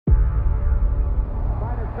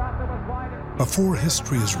Before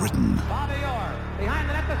history is written,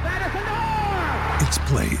 it's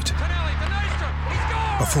played.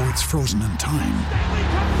 Before it's frozen in time,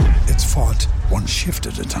 it's fought one shift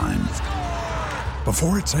at a time.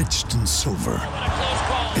 Before it's etched in silver,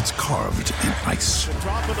 it's carved in ice.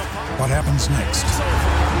 What happens next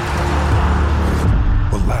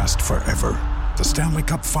will last forever. The Stanley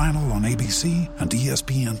Cup Final on ABC and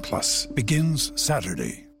ESPN Plus begins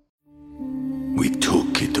Saturday. We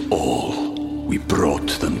took it all. We brought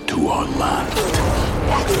them to our land.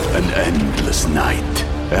 An endless night,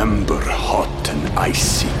 ember hot and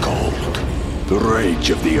icy cold. The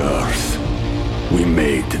rage of the earth. We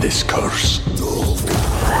made this curse.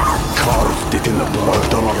 Carved it in the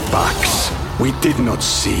blood on our backs. We did not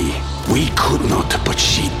see. We could not, but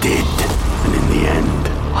she did. And in the end...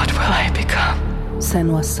 What will I become?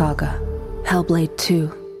 Senua's Saga. Hellblade 2.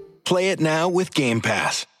 Play it now with Game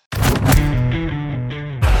Pass.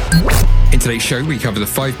 In today's show, we cover the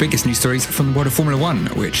 5 biggest news stories from the world of Formula 1,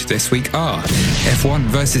 which this week are F1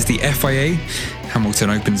 versus the FIA, Hamilton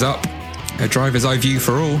opens up, a driver's eye view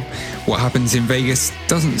for all, what happens in Vegas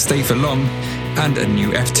doesn't stay for long, and a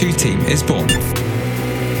new F2 team is born.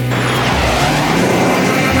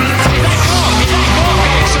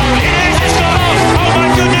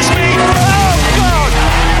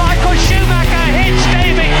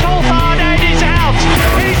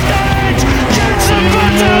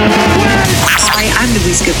 I'm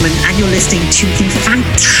Louise Goodman, and you're listening to the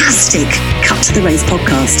fantastic Cut to the Race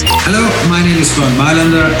podcast. Hello, my name is Bernd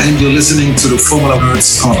Mailander, and you're listening to the Formula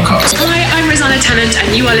Nerds podcast. Hi, I'm Rosanna Tennant,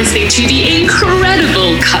 and you are listening to the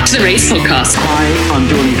incredible Cut to the Race podcast. Hi, I'm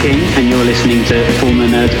Jordan King, and you're listening to the Formula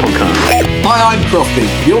Nerds podcast. Hi, I'm Crofty.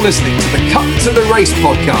 You're listening to the Cut to the Race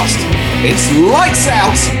podcast. It's lights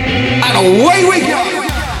out, and away we go!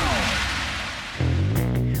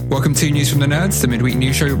 Welcome to News from the Nerds, the midweek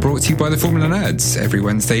news show brought to you by the Formula Nerds. Every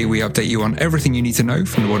Wednesday, we update you on everything you need to know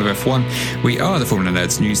from the world of F1. We are the Formula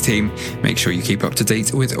Nerds news team. Make sure you keep up to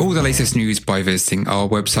date with all the latest news by visiting our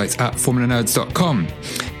website at formulanerds.com.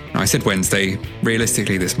 Now, I said Wednesday.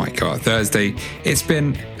 Realistically, this might go out Thursday. It's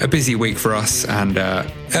been a busy week for us and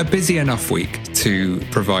a busy enough week to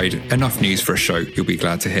provide enough news for a show you'll be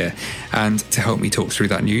glad to hear. And to help me talk through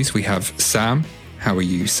that news, we have Sam. How are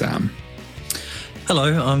you, Sam?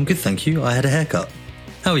 Hello, I'm good, thank you. I had a haircut.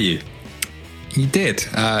 How are you? You did.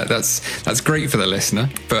 That's great for the listener,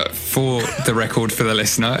 but for the record for the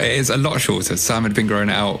listener, it is a lot shorter. Sam had been growing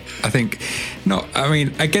it out, I think,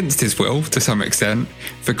 against his will to some extent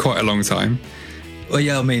for quite a long time. Well,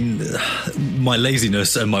 yeah, I mean, my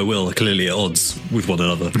laziness and my will are clearly at odds with one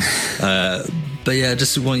another. But yeah,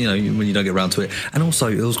 just when you don't get around to it. And also,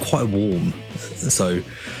 it was quite warm, so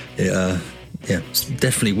it's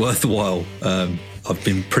definitely worth the while. I've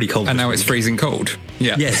been pretty cold. And now it's freezing cold.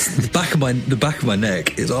 Yeah. Yes, the back of my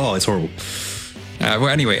neck is it's horrible. Well,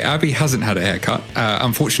 anyway, Abby hasn't had a haircut.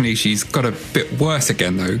 Unfortunately, she's got a bit worse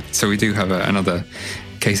again, though. So we do have another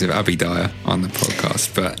case of Abby Dyer on the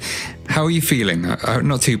podcast. But how are you feeling?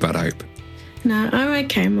 Not too bad, I hope. No, I'm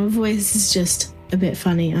okay. My voice is just a bit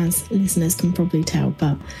funny, as listeners can probably tell.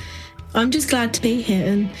 But I'm just glad to be here.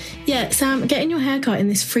 And yeah, Sam, getting your haircut in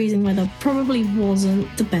this freezing weather probably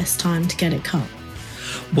wasn't the best time to get it cut.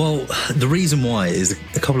 Well, the reason why is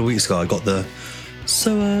a couple of weeks ago I got are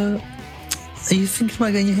you thinking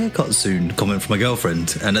about getting your haircut soon? Comment from my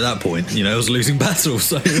girlfriend. And at that point, I was losing battle.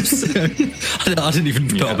 So I didn't even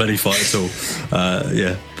put up any fight at all.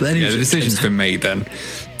 But anyway, the decision's been made then.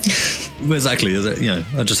 Exactly.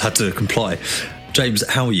 I just had to comply. James,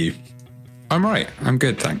 how are you? I'm right. I'm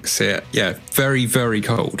good, thanks. Yeah, very, very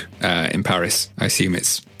cold in Paris. I assume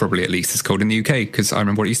it's probably at least as cold in the UK because I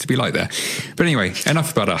remember what it used to be like there. But anyway,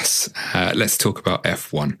 enough about us. Let's talk about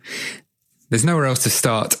F1. There's nowhere else to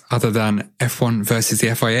start other than F1 versus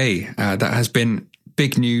the FIA. That has been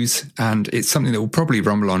big news, and it's something that will probably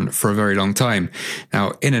rumble on for a very long time.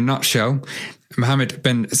 Now, in a nutshell, Mohammed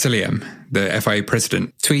bin Sulayem, the FIA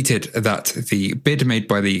president, tweeted that the bid made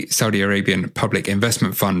by the Saudi Arabian Public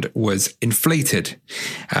Investment Fund was inflated.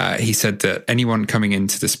 He said that anyone coming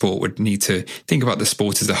into the sport would need to think about the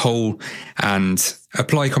sport as a whole and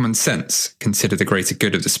apply common sense, consider the greater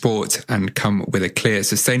good of the sport, and come with a clear,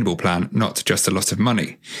 sustainable plan, not just a lot of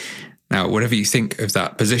money. Now, whatever you think of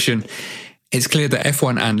that position, it's clear that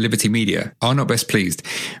F1 and Liberty Media are not best pleased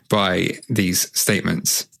by these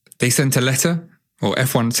statements. They sent a letter, or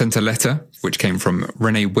F1 sent a letter, which came from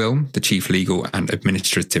Renee Wilm, the Chief Legal and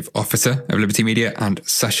Administrative Officer of Liberty Media, and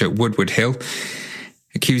Sasha Woodward-Hill,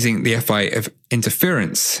 accusing the FIA of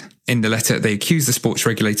interference. In the letter, they accused the sports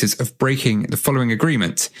regulators of breaking the following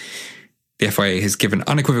agreement. The FIA has given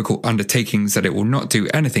unequivocal undertakings that it will not do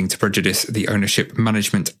anything to prejudice the ownership,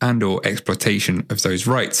 management and or exploitation of those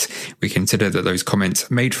rights. We consider that those comments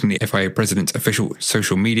made from the FIA president's official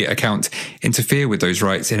social media account interfere with those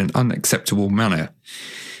rights in an unacceptable manner.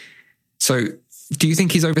 So, do you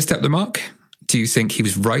think he's overstepped the mark? Do you think he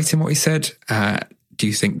was right in what he said? Do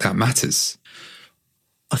you think that matters?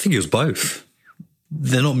 I think it was both.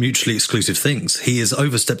 They're not mutually exclusive things. He has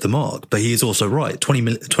overstepped the mark, but he is also right.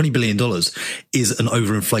 $20 billion is an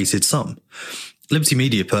overinflated sum. Liberty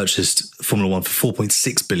Media purchased Formula One for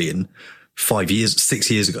 $4.6 billion 6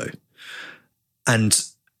 years ago. And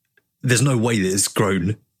there's no way that it's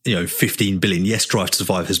grown, 15 billion. Yes, Drive to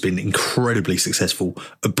Survive has been incredibly successful,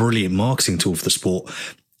 a brilliant marketing tool for the sport.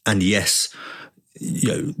 And yes,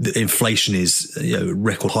 the inflation is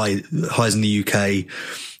record highs in the UK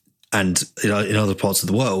and in other parts of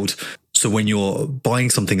the world. So when you're buying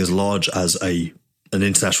something as large as an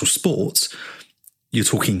international sport, you're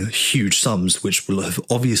talking huge sums, which will have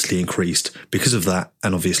obviously increased because of that,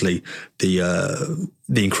 and obviously the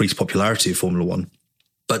increased popularity of Formula One.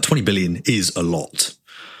 But 20 billion is a lot.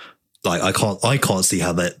 Like I can't see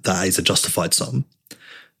how that is a justified sum.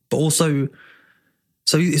 But also,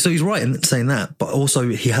 so he's right in saying that. But also,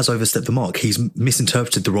 he has overstepped the mark. He's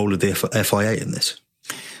misinterpreted the role of the FIA in this.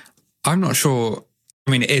 I'm not sure.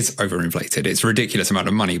 I mean, it is overinflated. It's a ridiculous amount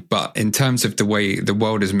of money. But in terms of the way the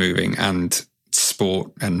world is moving and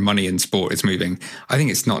sport and money in sport is moving, I think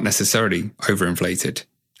it's not necessarily overinflated.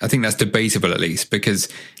 I think that's debatable, at least, because,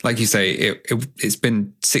 like you say, it's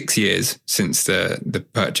been 6 years since the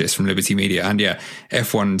purchase from Liberty Media. And yeah,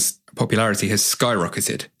 F1's popularity has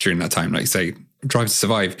skyrocketed during that time. Like you say, Drive to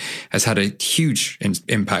Survive has had a huge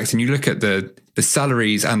impact. And you look at the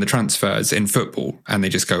salaries and the transfers in football, and they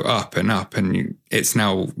just go up and up. And it's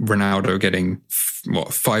now Ronaldo getting,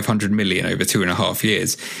 500 million over 2.5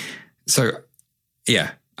 years. So,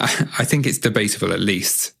 yeah, I think it's debatable, at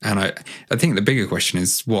least. And I think the bigger question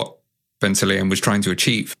is what Ben Sulayem was trying to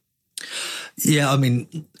achieve. Yeah, I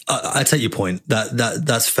mean, I take your point.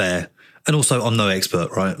 That's fair. And also, I'm no expert,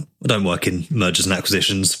 right? I don't work in mergers and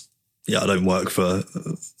acquisitions. Yeah, I don't work for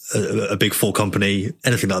a big four company,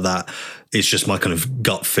 anything like that. It's just my kind of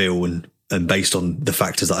gut feel and based on the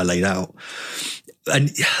factors that I laid out.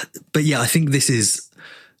 But yeah, I think this is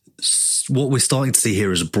what we're starting to see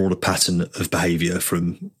here is a broader pattern of behaviour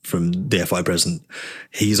from the FI president.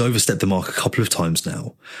 He's overstepped the mark a couple of times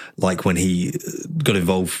now, like when he got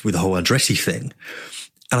involved with the whole Andretti thing.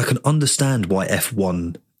 And I can understand why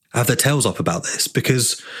F1 have their tails up about this,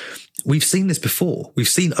 because we've seen this before. We've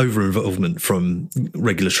seen over-involvement from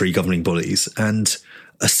regulatory governing bodies, and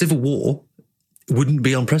a civil war wouldn't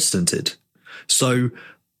be unprecedented. So,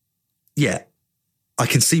 yeah, I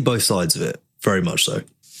can see both sides of it, very much so.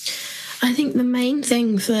 I think the main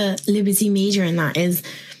thing for Liberty Media in that is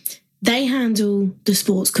they handle the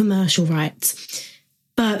sports commercial rights.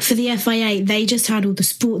 But for the FIA, they just handle the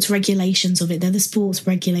sports regulations of it. They're the sports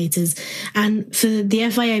regulators. And for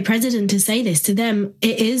the FIA president to say this to them,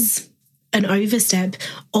 it is an overstep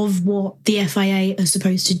of what the FIA are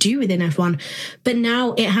supposed to do within F1. But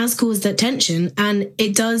now it has caused that tension, and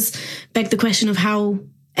it does beg the question of how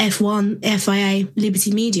F1, FIA,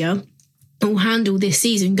 Liberty Media will handle this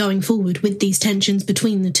season going forward with these tensions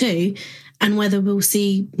between the two, and whether we'll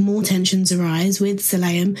see more tensions arise with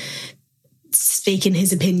Sulayem speaking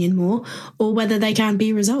his opinion more, or whether they can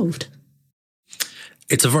be resolved.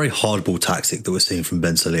 It's a very hardball tactic that we're seeing from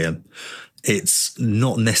Ben Sulayem. It's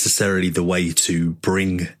not necessarily the way to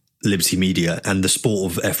bring Liberty Media and the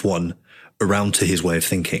sport of F1 around to his way of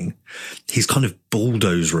thinking. He's kind of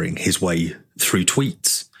bulldozering his way through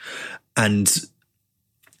tweets. And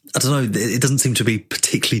I don't know, it doesn't seem to be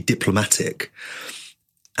particularly diplomatic.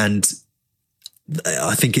 And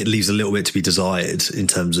I think it leaves a little bit to be desired in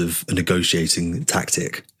terms of a negotiating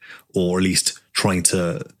tactic, or at least trying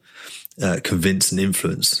to convince and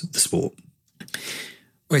influence the sport.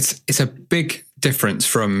 It's a big difference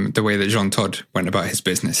from the way that Jean Todt went about his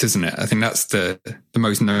business, isn't it? I think that's the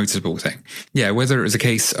most noticeable thing. Yeah, whether it was a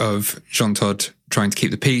case of Jean Todt trying to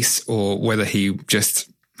keep the peace, or whether he just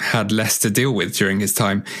had less to deal with during his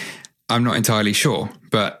time, I'm not entirely sure.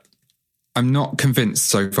 But I'm not convinced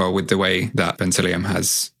so far with the way that Ben Sulayem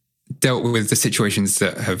has dealt with the situations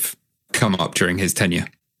that have come up during his tenure.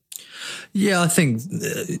 Yeah, I think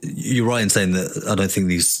you're right in saying that I don't think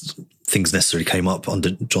these things necessarily came up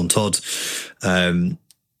under Jean Todt.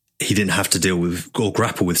 He didn't have to deal with or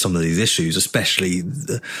grapple with some of these issues, especially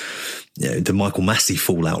the Michael Massey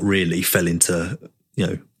fallout really fell into,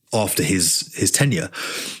 after his tenure.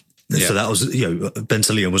 Yeah. So that was, Ben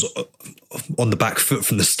Sulayem was on the back foot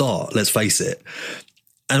from the start, let's face it.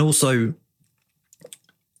 And also,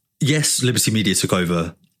 yes, Liberty Media took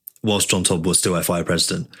over whilst John Todd was still FIA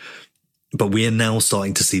president, but we are now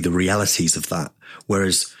starting to see the realities of that.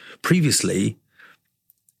 Whereas previously,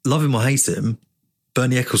 love him or hate him,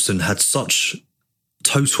 Bernie Ecclestone had such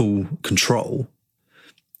total control,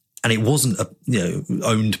 and it wasn't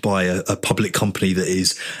owned by a public company that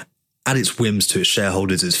is at its whims to its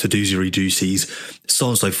shareholders, its fiduciary duties, so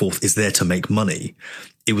on and so forth, is there to make money.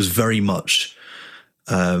 It was very much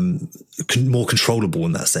more controllable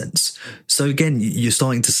in that sense. So again, you're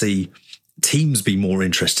starting to see teams be more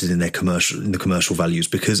interested in the commercial values,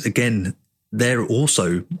 because again, they're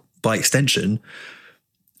also, by extension,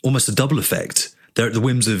 almost a double effect. They're at the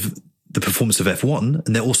whims of the performance of F1,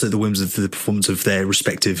 and they're also at the whims of the performance of their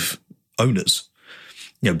respective owners.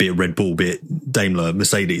 Be it Red Bull, be it Daimler,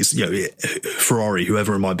 Mercedes, Ferrari,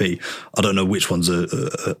 whoever it might be. I don't know which ones are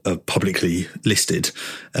publicly listed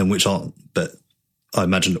and which aren't, but I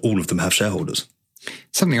imagine all of them have shareholders.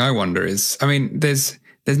 Something I wonder is, there's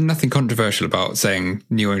nothing controversial about saying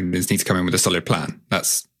new owners need to come in with a solid plan.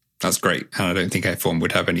 That's great, and I don't think F1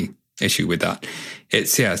 would have any issue with that.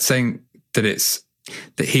 It's saying that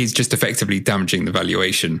he's just effectively damaging the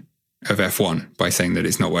valuation of F1 by saying that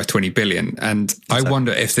it's not worth 20 billion. And exactly. I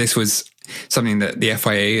wonder if this was something that the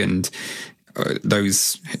FIA and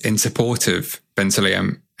those in support of Ben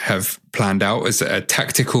Sulayem have planned out as a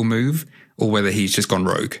tactical move, or whether he's just gone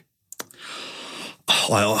rogue.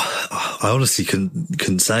 I honestly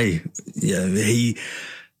couldn't say. He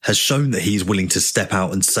has shown that he's willing to step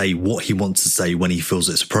out and say what he wants to say when he feels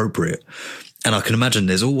it's appropriate. And I can imagine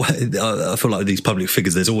I feel like with these public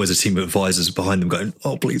figures, there's always a team of advisors behind them going,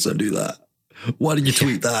 oh, please don't do that. Why did you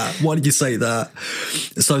tweet that? Why did you say that?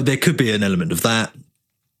 So there could be an element of that.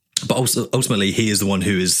 But also, ultimately, he is the one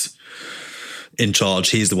who is in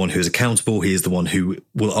charge. He is the one who is accountable. He is the one who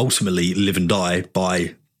will ultimately live and die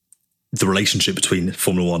by the relationship between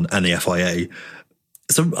Formula One and the FIA.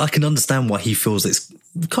 So I can understand why he feels it's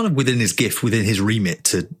kind of within his gift, within his remit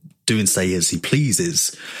to do and say as he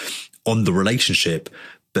pleases on the relationship.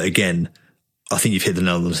 But again, I think you've hit the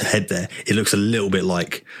nail on the head there. It looks a little bit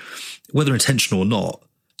like, whether intentional or not,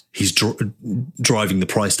 he's driving the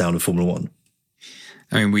price down of Formula One.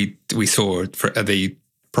 We saw at the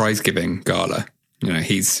prize giving gala,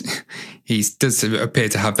 he does appear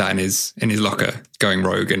to have that in his locker, going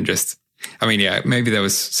rogue and just, maybe there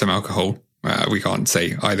was some alcohol. We can't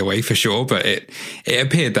say either way for sure, but it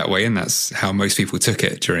appeared that way, and that's how most people took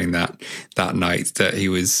it during that night, that he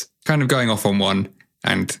was kind of going off on one,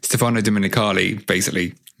 and Stefano Domenicali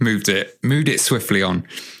basically moved it swiftly on.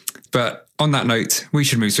 But on that note, we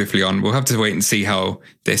should move swiftly on. We'll have to wait and see how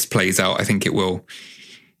this plays out. I think it will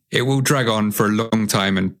drag on for a long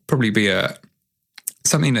time and probably be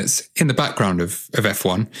something that's in the background of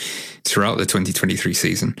F1 throughout the 2023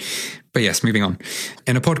 season. But yes, moving on.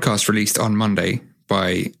 In a podcast released on Monday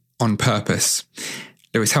by On Purpose,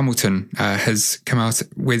 Lewis Hamilton has come out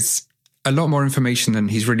with a lot more information than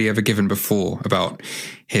he's really ever given before about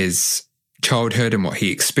his childhood and what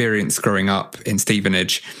he experienced growing up in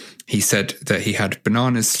Stevenage. He said that he had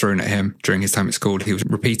bananas thrown at him during his time at school. He was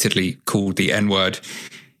repeatedly called the N-word.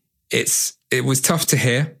 It was tough to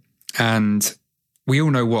hear, and we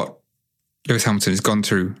all know what Lewis Hamilton has gone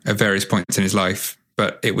through at various points in his life,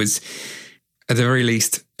 but it was, at the very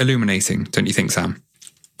least, illuminating, don't you think, Sam?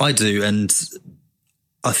 I do, and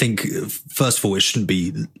I think, first of all, it shouldn't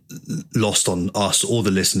be lost on us or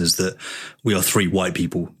the listeners that we are three white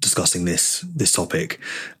people discussing this topic,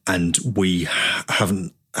 and we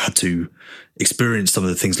haven't had to experience some of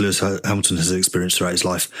the things Lewis Hamilton has experienced throughout his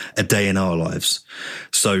life a day in our lives.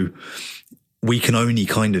 So we can only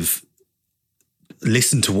kind of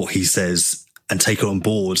listen to what he says and take it on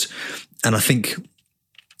board. And I think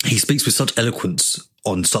he speaks with such eloquence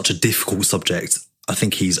on such a difficult subject. I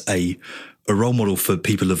think he's a role model for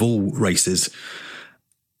people of all races.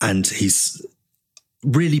 And he is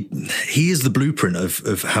the blueprint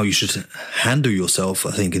of how you should handle yourself,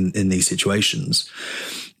 I think, in these situations.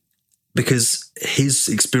 Because his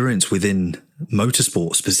experience within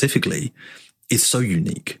motorsport specifically is so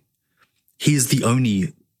unique. He is the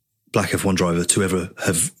only black F1 driver to ever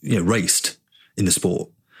have raced in the sport.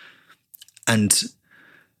 And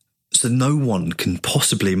so no one can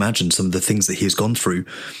possibly imagine some of the things that he has gone through.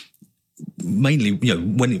 Mainly,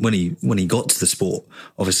 when he got to the sport,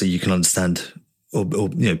 obviously you can understand, or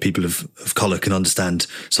people of colour can understand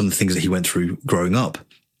some of the things that he went through growing up.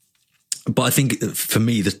 But I think for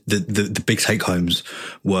me, the big take homes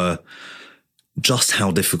were just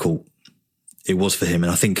how difficult it was for him,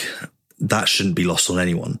 and I think that shouldn't be lost on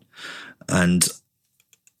anyone. And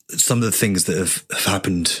some of the things that have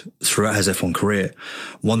happened throughout his F1 career,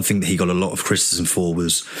 one thing that he got a lot of criticism for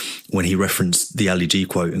was when he referenced the Ali G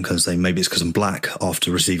quote and kind of saying, maybe it's because I'm black,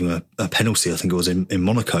 after receiving a penalty, I think it was in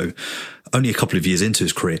Monaco, only a couple of years into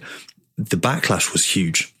his career. The backlash was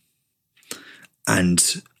huge.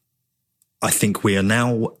 And I think we are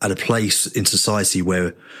now at a place in society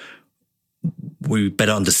where we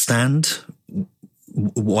better understand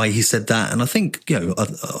why he said that. And I think,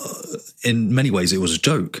 in many ways it was a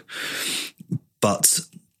joke. But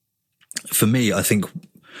for me, I think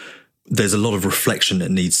there's a lot of reflection that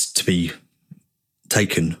needs to be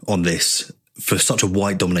taken on this for such a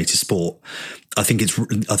white-dominated sport. I think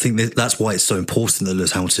that's why it's so important that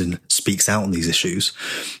Lewis Hamilton speaks out on these issues.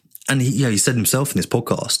 And he said himself in this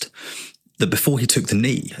podcast that before he took the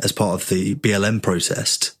knee as part of the BLM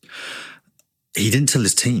protest, he didn't tell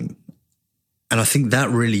his team. And I think that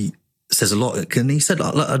really says a lot. And he said,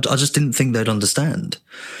 I just didn't think they'd understand.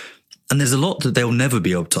 And there's a lot that they'll never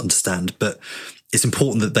be able to understand, but it's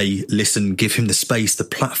important that they listen, give him the space, the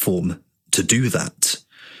platform to do that,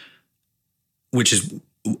 which is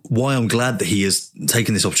why I'm glad that he has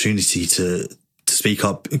taken this opportunity to speak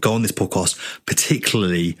up, go on this podcast,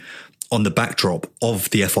 particularly on the backdrop of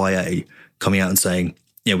the FIA coming out and saying,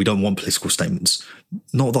 we don't want political statements.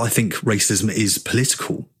 Not that I think racism is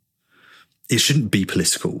political. It shouldn't be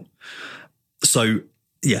political. So,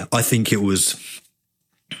 I think it was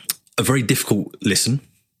a very difficult listen,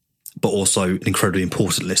 but also an incredibly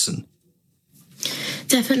important listen.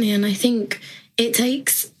 Definitely. And I think it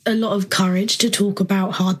takes a lot of courage to talk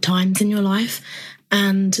about hard times in your life.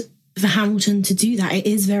 And for Hamilton to do that, it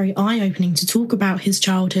is very eye-opening to talk about his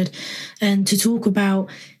childhood and to talk about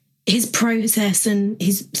his process and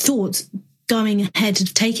his thoughts going ahead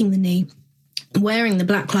of taking the knee, wearing the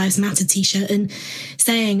Black Lives Matter t-shirt and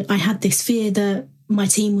saying, I had this fear that my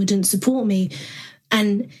team wouldn't support me.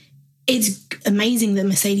 And it's amazing that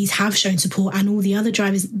Mercedes have shown support and all the other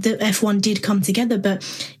drivers, that F1 did come together, but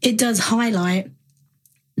it does highlight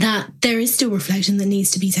that there is still reflection that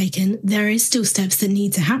needs to be taken. There is still steps that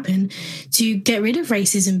need to happen to get rid of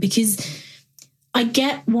racism, because I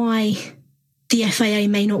get why the FIA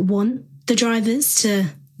may not want the drivers to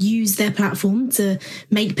use their platform to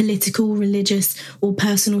make political, religious or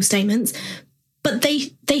personal statements, but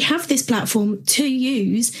they have this platform to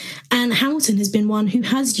use, and Hamilton has been one who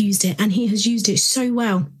has used it, and he has used it so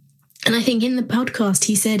well. And I think in the podcast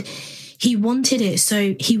he said he wanted it,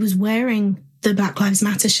 so he was wearing the Black Lives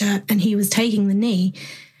Matter shirt and he was taking the knee,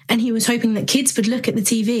 and he was hoping that kids would look at the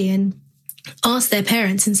TV and ask their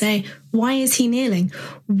parents and say, why is he kneeling?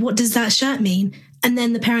 What does that shirt mean? And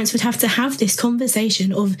then the parents would have to have this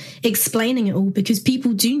conversation of explaining it all, because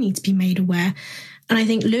people do need to be made aware. And I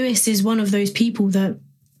think Lewis is one of those people that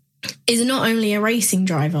is not only a racing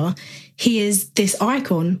driver, he is this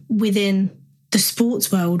icon within the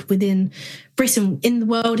sports world, within Britain, in the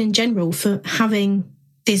world in general, for having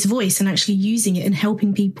this voice and actually using it and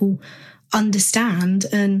helping people understand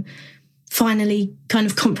and finally kind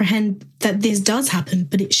of comprehend that this does happen,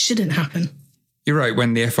 but it shouldn't happen. You're right.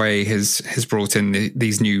 When the FIA has brought in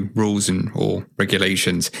these new rules or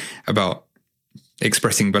regulations about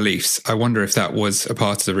expressing beliefs, I wonder if that was a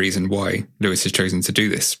part of the reason why Lewis has chosen to do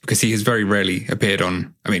this, because he has very rarely appeared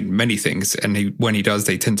on, many things. And when he does,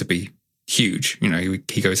 they tend to be huge.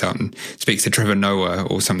 He goes out and speaks to Trevor Noah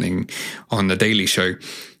or something on The Daily Show.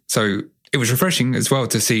 So it was refreshing as well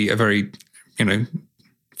to see a very,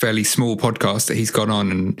 fairly small podcast that he's gone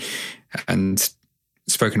on and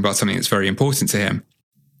spoken about something that's very important to him.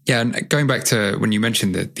 Yeah, and going back to when you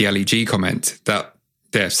mentioned the Ali G comment, that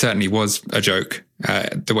there certainly was a joke,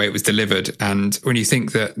 the way it was delivered. And when you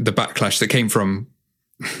think that the backlash that came from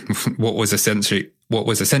what was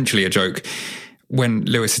essentially a joke, when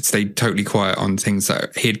Lewis had stayed totally quiet on things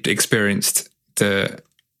that he'd experienced, the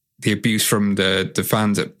abuse from the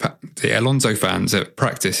fans the Alonso fans at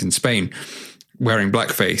practice in Spain, wearing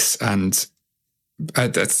blackface, and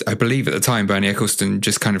I believe at the time Bernie Ecclestone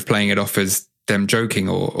just kind of playing it off as them joking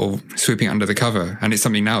or sweeping it under the cover. And it's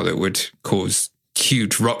something now that would cause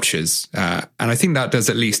huge ruptures. And I think that does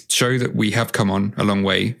at least show that we have come on a long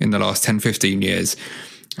way in the last 10, 15 years.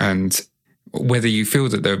 And whether you feel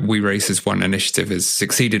that the We Race as One initiative has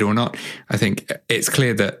succeeded or not, I think it's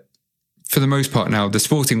clear that for the most part now, the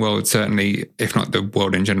sporting world certainly, if not the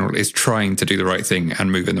world in general, is trying to do the right thing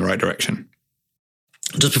and move in the right direction.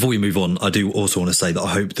 Just before we move on, I do also want to say that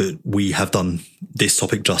I hope that we have done this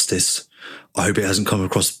topic justice. I hope it hasn't come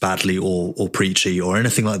across badly or preachy or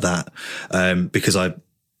anything like that, because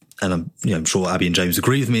I'm sure Abby and James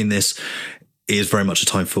agree with me in this. It is very much a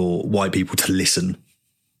time for white people to listen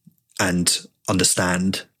and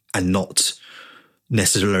understand and not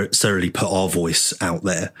necessarily put our voice out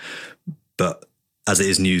there, but as it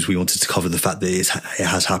is news, we wanted to cover the fact that it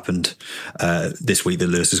has happened this week, that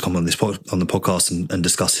Lewis has come on the podcast and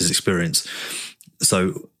discussed his experience.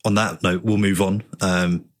 So on that note, we'll move on.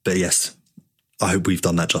 But yes, I hope we've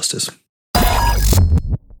done that justice.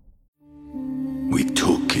 We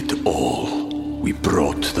took it all. We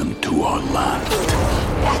brought them to our land.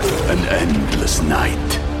 An endless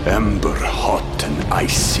night, ember hot and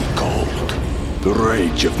icy cold. The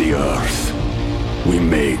rage of the earth. We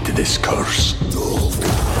made this curse.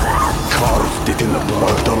 Carved it in the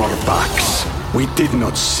blood on our backs. We did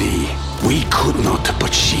not see. We could not,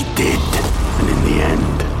 but she did. And in the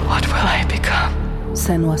end, what will I become?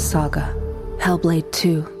 Senua's Saga. Hellblade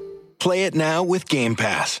 2. Play it now with Game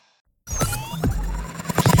Pass.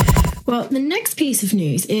 Well, the next piece of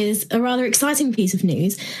news is a rather exciting piece of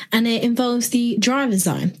news, and it involves the driver's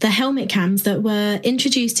eye, the helmet cams that were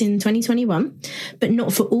introduced in 2021, but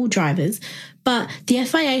not for all drivers. But the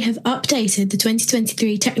FIA have updated the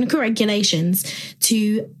 2023 technical regulations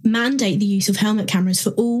to mandate the use of helmet cameras for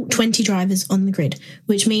all 20 drivers on the grid,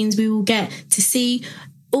 which means we will get to see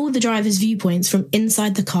all the drivers' viewpoints from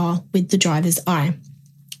inside the car with the driver's eye.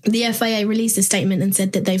 The FIA released a statement and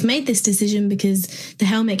said that they've made this decision because the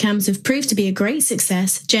helmet cams have proved to be a great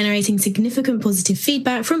success, generating significant positive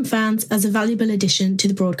feedback from fans as a valuable addition to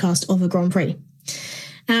the broadcast of a Grand Prix.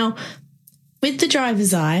 Now, with the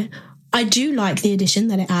driver's eye, I do like the addition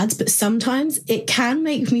that it adds, but sometimes it can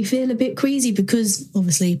make me feel a bit queasy because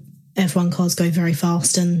obviously F1 cars go very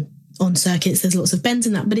fast and on circuits there's lots of bends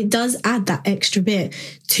and that, but it does add that extra bit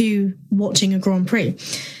to watching a Grand Prix.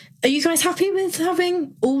 Are you guys happy with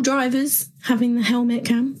having all drivers having the helmet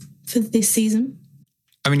cam for this season?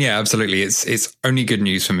 I mean, yeah, absolutely. It's only good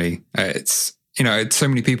news for me. It's so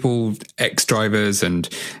many people, ex-drivers and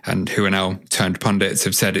who are now turned pundits,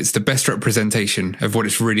 have said it's the best representation of what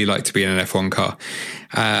it's really like to be in an F1 car.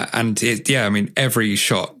 Every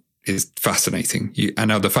shot is fascinating. And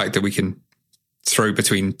now the fact that we can throw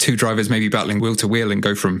between two drivers, maybe battling wheel to wheel and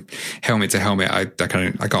go from helmet to helmet, I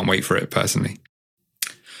can't wait for it personally.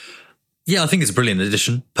 Yeah, I think it's a brilliant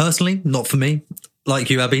addition. Personally, not for me.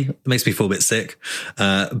 Like you, Abby, it makes me feel a bit sick.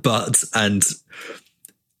 But I'm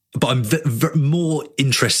more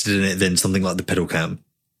interested in it than something like the pedal cam.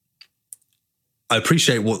 I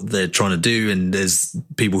appreciate what they're trying to do, and there's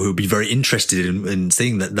people who would be very interested in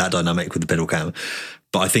seeing that dynamic with the pedal cam.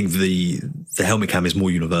 But I think the helmet cam is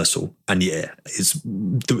more universal, and yeah,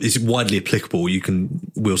 it's widely applicable. You can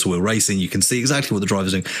wheel-to-wheel racing, you can see exactly what the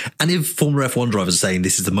drivers are doing. And if former F1 drivers are saying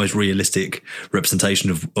this is the most realistic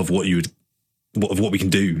representation of what we can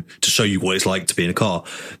do to show you what it's like to be in a car,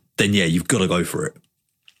 then yeah, you've got to go for it.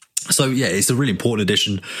 So yeah, it's a really important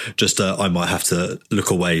addition. Just I might have to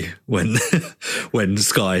look away when when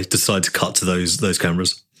Sky decide to cut to those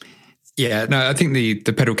cameras. Yeah, no, I think the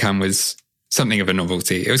pedal cam was something of a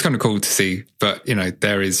novelty. It was kind of cool to see, but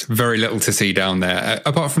there is very little to see down there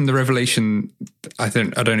apart from the revelation. I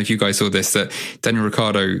don't know if you guys saw this, that Daniel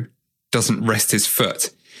Ricciardo doesn't rest his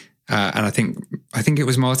foot, and I think it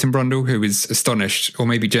was Martin Brundle who was astonished, or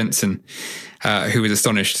maybe Jensen, who was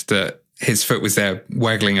astonished that his foot was there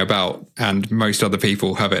waggling about, and most other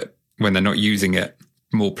people have it when they're not using it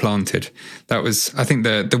more planted. That was, I think,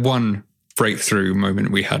 the one breakthrough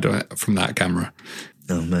moment we had from that camera.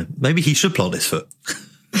 Oh man, maybe he should plant his foot.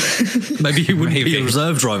 Maybe he wouldn't be a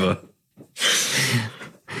reserve driver.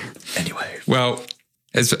 Anyway. Well,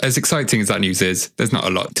 as exciting as that news is, there's not a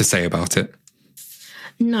lot to say about it.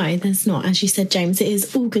 No, there's not. As you said, James, it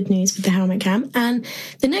is all good news with the helmet cam. And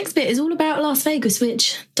the next bit is all about Las Vegas,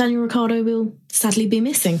 which Daniel Ricciardo will sadly be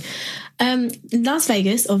missing. Las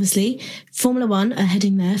Vegas, obviously, Formula One are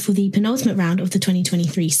heading there for the penultimate round of the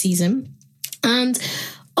 2023 season. And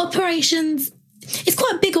operations, it's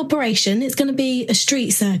quite a big operation. It's going to be a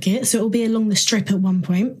street circuit, so it will be along the strip at one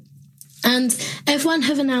point. And F1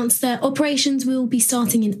 have announced that operations will be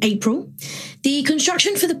starting in April. The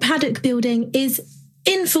construction for the paddock building is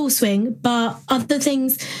in full swing, but other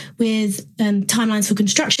things with timelines for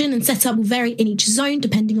construction and setup will vary in each zone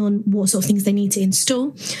depending on what sort of things they need to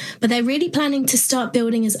install. But they're really planning to start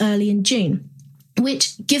building as early in June,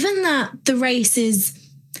 which, given that the race is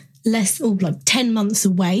less or like 10 months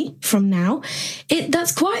away from now,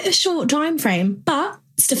 that's quite a short time frame. But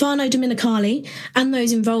Stefano Domenicali and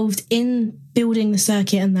those involved in building the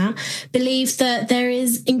circuit and that believe that there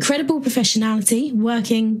is incredible professionality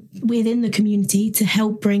working within the community to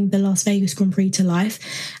help bring the Las Vegas Grand Prix to life.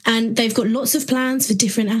 And they've got lots of plans for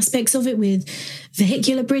different aspects of it, with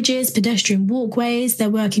vehicular bridges, pedestrian walkways. They're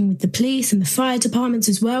working with the police and the fire departments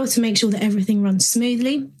as well to make sure that everything runs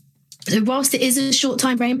smoothly. So whilst it is a short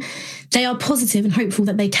time frame, they are positive and hopeful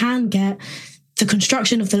that they can get the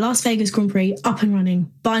construction of the Las Vegas Grand Prix up and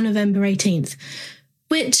running by November 18th,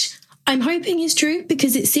 which I'm hoping is true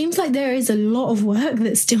because it seems like there is a lot of work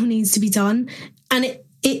that still needs to be done, and it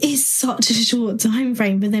is such a short time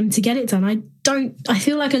frame for them to get it done. I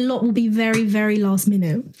feel like a lot will be very, very last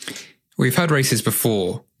minute. We've had races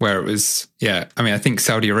before where it was, I think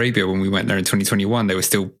Saudi Arabia, when we went there in 2021, they were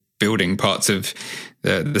still building parts of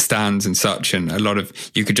the stands and such, and a lot of,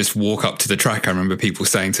 you could just walk up to the track. I remember people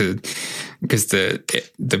saying because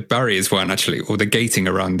the barriers weren't actually, or the gating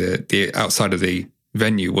around the outside of the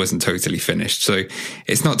venue wasn't totally finished. So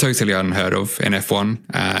it's not totally unheard of in F1.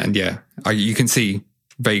 And you can see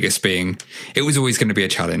Vegas it was always going to be a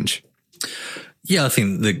challenge. Yeah, I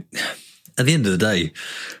think at the end of the day,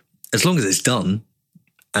 as long as it's done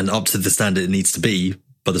and up to the standard it needs to be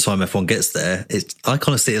by the time F1 gets there, I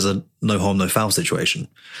kind of see it as a no harm, no foul situation.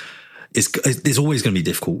 It's always going to be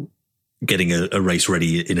difficult getting a race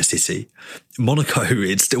ready in a city. Monaco,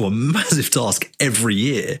 it's still a massive task every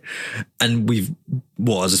year. And we've,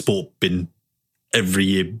 as a sport, been every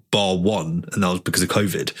year bar one, and that was because of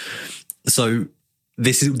COVID. So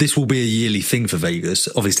this will be a yearly thing for Vegas.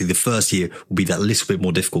 Obviously, the first year will be that little bit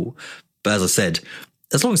more difficult. But as I said,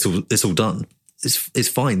 as long as it's all done, it's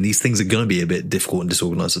fine. These things are going to be a bit difficult and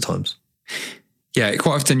disorganized at times. Yeah,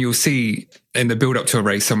 quite often you'll see in the build up to a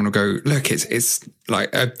race, someone will go, look, it's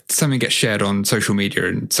like something gets shared on social media,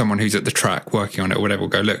 and someone who's at the track working on it or whatever will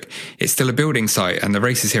go, look, it's still a building site and the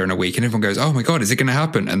race is here in a week, and everyone goes, oh my God, is it going to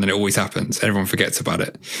happen? And then it always happens. Everyone forgets about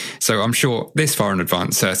it. So I'm sure this far in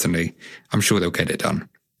advance, certainly, I'm sure they'll get it done.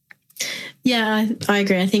 Yeah, I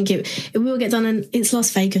agree. I think it will get done, and it's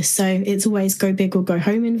Las Vegas, so it's always go big or go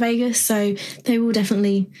home in Vegas. So they will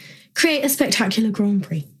definitely create a spectacular Grand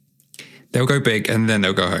Prix. They'll go big and then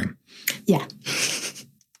they'll go home. Yeah.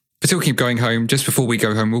 But talking of going home, just before we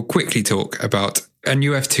go home, we'll quickly talk about a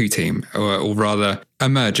new F2 team, or rather a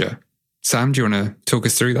merger. Sam, do you want to talk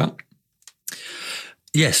us through that?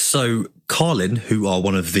 Yes, so Carlin, who are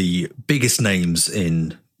one of the biggest names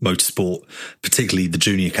in motorsport, particularly the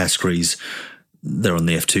junior categories, they're on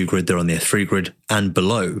the F2 grid, they're on the F3 grid and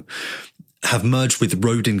below, have merged with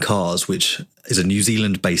Rodin Cars, which is a New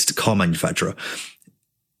Zealand-based car manufacturer.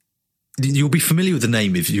 You'll be familiar with the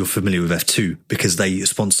name if you're familiar with F2, because they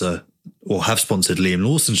sponsor or have sponsored Liam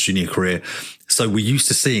Lawson's junior career. So we're used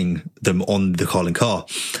to seeing them on the Carlin car.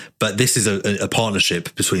 But this is a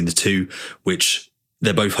partnership between the two, which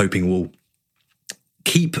they're both hoping will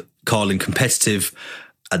keep Carlin competitive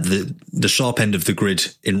at the sharp end of the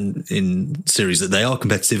grid in series that they are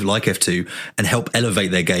competitive, like F2, and help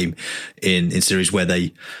elevate their game in series where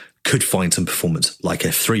they could find some performance, like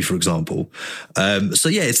F3, for example.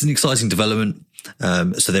 It's an exciting development.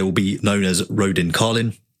 So they will be known as Rodin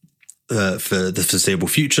Carlin for the foreseeable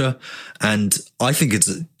future. And I think it's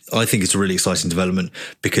a really exciting development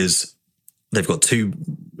because they've got two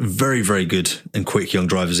very, very good and quick young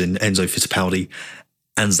drivers in Enzo Fittipaldi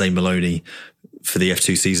and Zane Maloney for the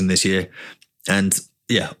F2 season this year. And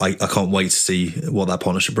I can't wait to see what that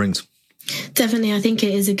partnership brings. Definitely, I think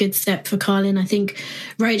it is a good step for Carlin. I think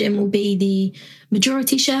Rodin will be the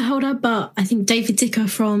majority shareholder, but I think David Dicker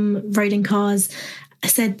from Rodin Cars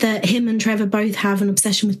said that him and Trevor both have an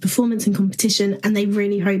obsession with performance and competition, and they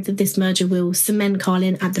really hope that this merger will cement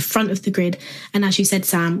Carlin at the front of the grid. And as you said,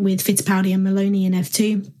 Sam, with Fittipaldi and Maloney in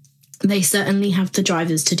F2, they certainly have the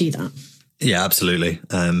drivers to do that. Yeah, absolutely.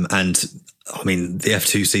 And I mean, the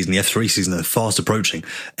F2 season, the F3 season are fast approaching.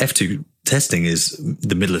 F2 testing is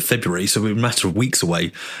the middle of February, so we're a matter of weeks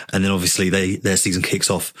away. And then obviously their season kicks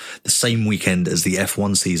off the same weekend as the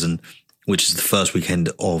F1 season, which is the first weekend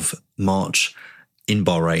of March in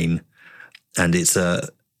Bahrain. And it's a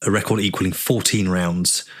record equaling 14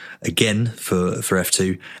 rounds again for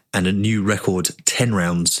F2, and a new record 10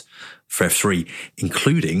 rounds for F3,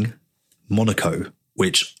 including Monaco,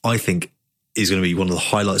 which I think is going to be one of the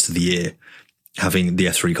highlights of the year, having the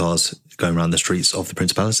F3 cars going around the streets of the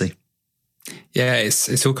Principality. Yeah,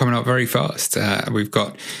 it's all coming up very fast. We've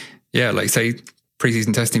got, like say,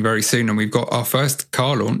 pre-season testing very soon, and we've got our first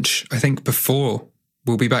car launch, I think, before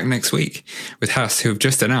we'll be back next week with Haas, who have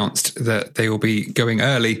just announced that they will be going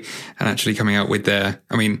early and actually coming out with their,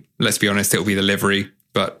 I mean, let's be honest, it'll be the livery,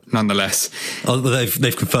 but nonetheless. Oh,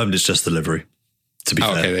 they've confirmed it's just the livery, to be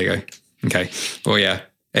fair. Okay, there you go. Okay. Well, yeah,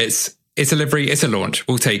 it's a livery, it's a launch.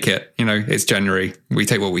 We'll take it. You know, it's January. We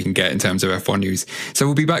take what we can get in terms of F1 news. So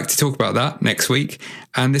we'll be back to talk about that next week.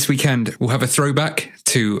 And this weekend, we'll have a throwback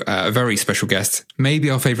to a very special guest,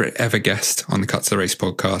 maybe our favourite ever guest on the Cut to the Race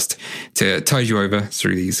podcast, to tide you over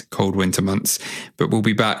through these cold winter months. But we'll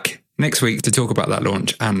be back next week to talk about that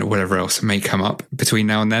launch and whatever else may come up between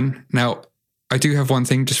now and then. Now, I do have one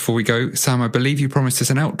thing just before we go. Sam, I believe you promised us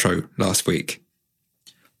an outro last week.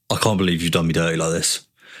 I can't believe you've done me dirty like this.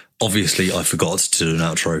 Obviously, I forgot to do an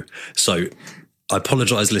outro. So I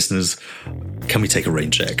apologise, listeners. Can we take a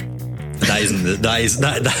rain check? That isn't. Is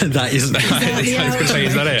that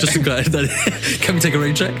it? Just, can we take a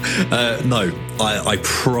rain check? No. I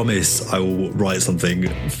promise I will write something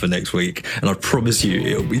for next week, and I promise you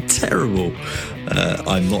it'll be terrible.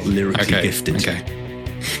 I'm not lyrically gifted. Okay.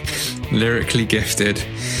 Lyrically gifted.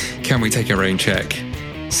 Can we take a rain check?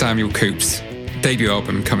 Samuel Coops debut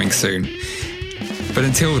album coming soon. But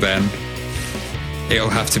until then, it'll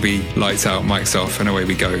have to be lights out, mics off, and away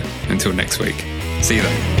we go until next week. See you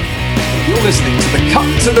then. You're listening to the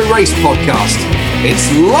Cut to the Race podcast.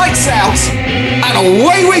 It's lights out and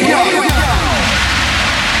away we go.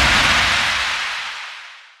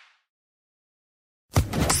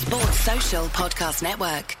 Sports Social Podcast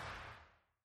Network.